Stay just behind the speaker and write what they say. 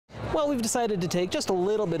well, we've decided to take just a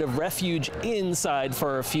little bit of refuge inside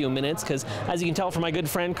for a few minutes because, as you can tell from my good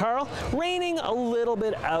friend Carl, raining a little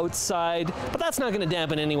bit outside, but that's not going to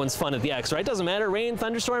dampen anyone's fun at the X, right? Doesn't matter, rain,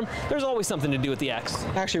 thunderstorm, there's always something to do at the X.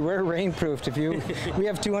 Actually, we're rainproofed. We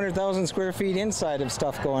have 200,000 square feet inside of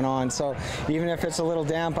stuff going on, so even if it's a little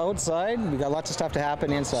damp outside, we got lots of stuff to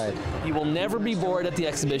happen inside. You will never be bored at the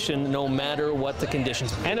exhibition, no matter what the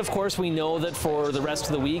conditions. And of course, we know that for the rest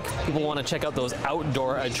of the week, people want to check out those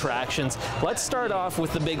outdoor attractions. Let's start off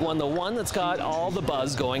with the big one, the one that's got all the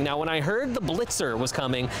buzz going. Now, when I heard the Blitzer was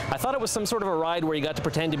coming, I thought it was some sort of a ride where you got to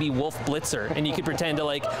pretend to be Wolf Blitzer, and you could pretend to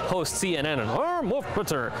like host CNN and I'm Wolf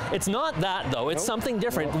Blitzer. It's not that though, it's something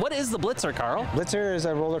different. What is the Blitzer, Carl? Blitzer is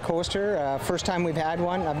a roller coaster. First time we've had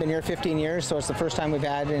one. I've been here 15 years, so it's the first time we've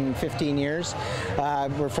had in 15 years.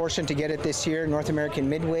 We're fortunate to get it this year, North American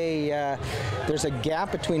Midway. There's a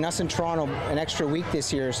gap between us and Toronto, an extra week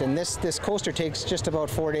this year, and this coaster takes just about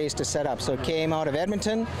 4 days to set up. So it came out of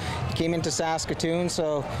Edmonton, came into Saskatoon,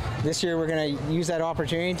 so this year we're going to use that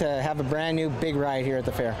opportunity to have a brand new big ride here at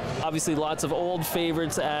the fair. Obviously lots of old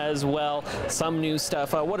favorites as well, some new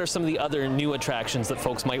stuff. What are some of the other new attractions that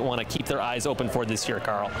folks might want to keep their eyes open for this year,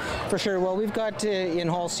 Carl? For sure. Well, we've got in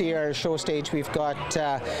Hall C, our show stage, we've got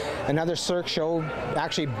another Cirque show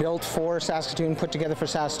actually built for Saskatoon, put together for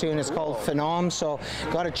Saskatoon. It's called Phenom, so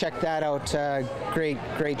got to check that out.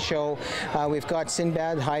 Great show. We've got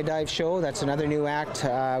Sinbad High Dive Show. That's another new act.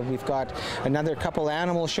 We've got another couple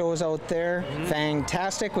animal shows out there.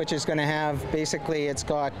 Fantastic, which is going to have basically, it's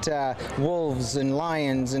got wolves and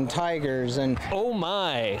lions and tigers and oh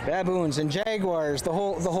my, baboons and jaguars, the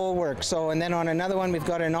whole work. So, and then on another one we've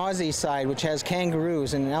got an Aussie side which has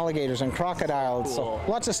kangaroos and alligators and crocodiles. Cool.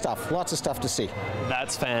 So lots of stuff to see.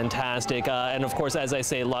 That's fantastic. And of course, as I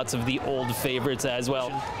say, lots of the old favorites as well.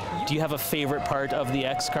 Do you have a favorite part of the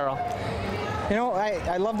X, Carl? You know,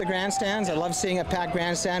 I love the grandstands. I love seeing a packed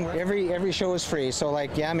grandstand. Every show is free. So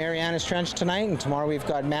like, yeah, Mariana's Trench tonight, and tomorrow we've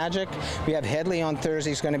got Magic. We have Headley on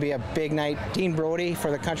Thursday. It's going to be a big night. Dean Brody for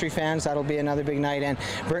the country fans, that'll be another big night. And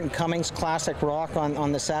Burton Cummings classic rock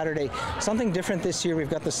on the Saturday. Something different this year. We've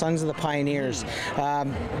got the Sons of the Pioneers.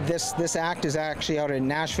 This act is actually out in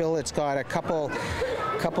Nashville. It's got a couple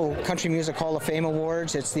Country Music Hall of Fame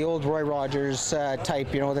awards. It's the old Roy Rogers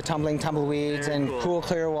type, you know, the Tumbling Tumbleweeds and Cool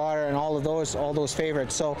Clearwater and all those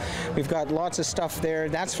favorites. So we've got lots of stuff there.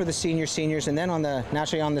 That's for the seniors, and then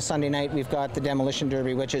naturally on the Sunday night we've got the Demolition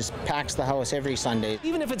Derby, which packs the house every Sunday.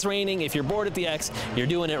 Even if it's raining, if you're bored at the X, you're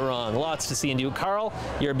doing it wrong. Lots to see and do. Carl,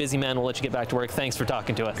 you're a busy man. We'll let you get back to work. Thanks for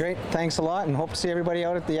talking to us. Great, thanks a lot, and hope to see everybody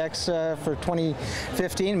out at the X for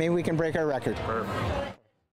 2015. Maybe we can break our record. Perfect.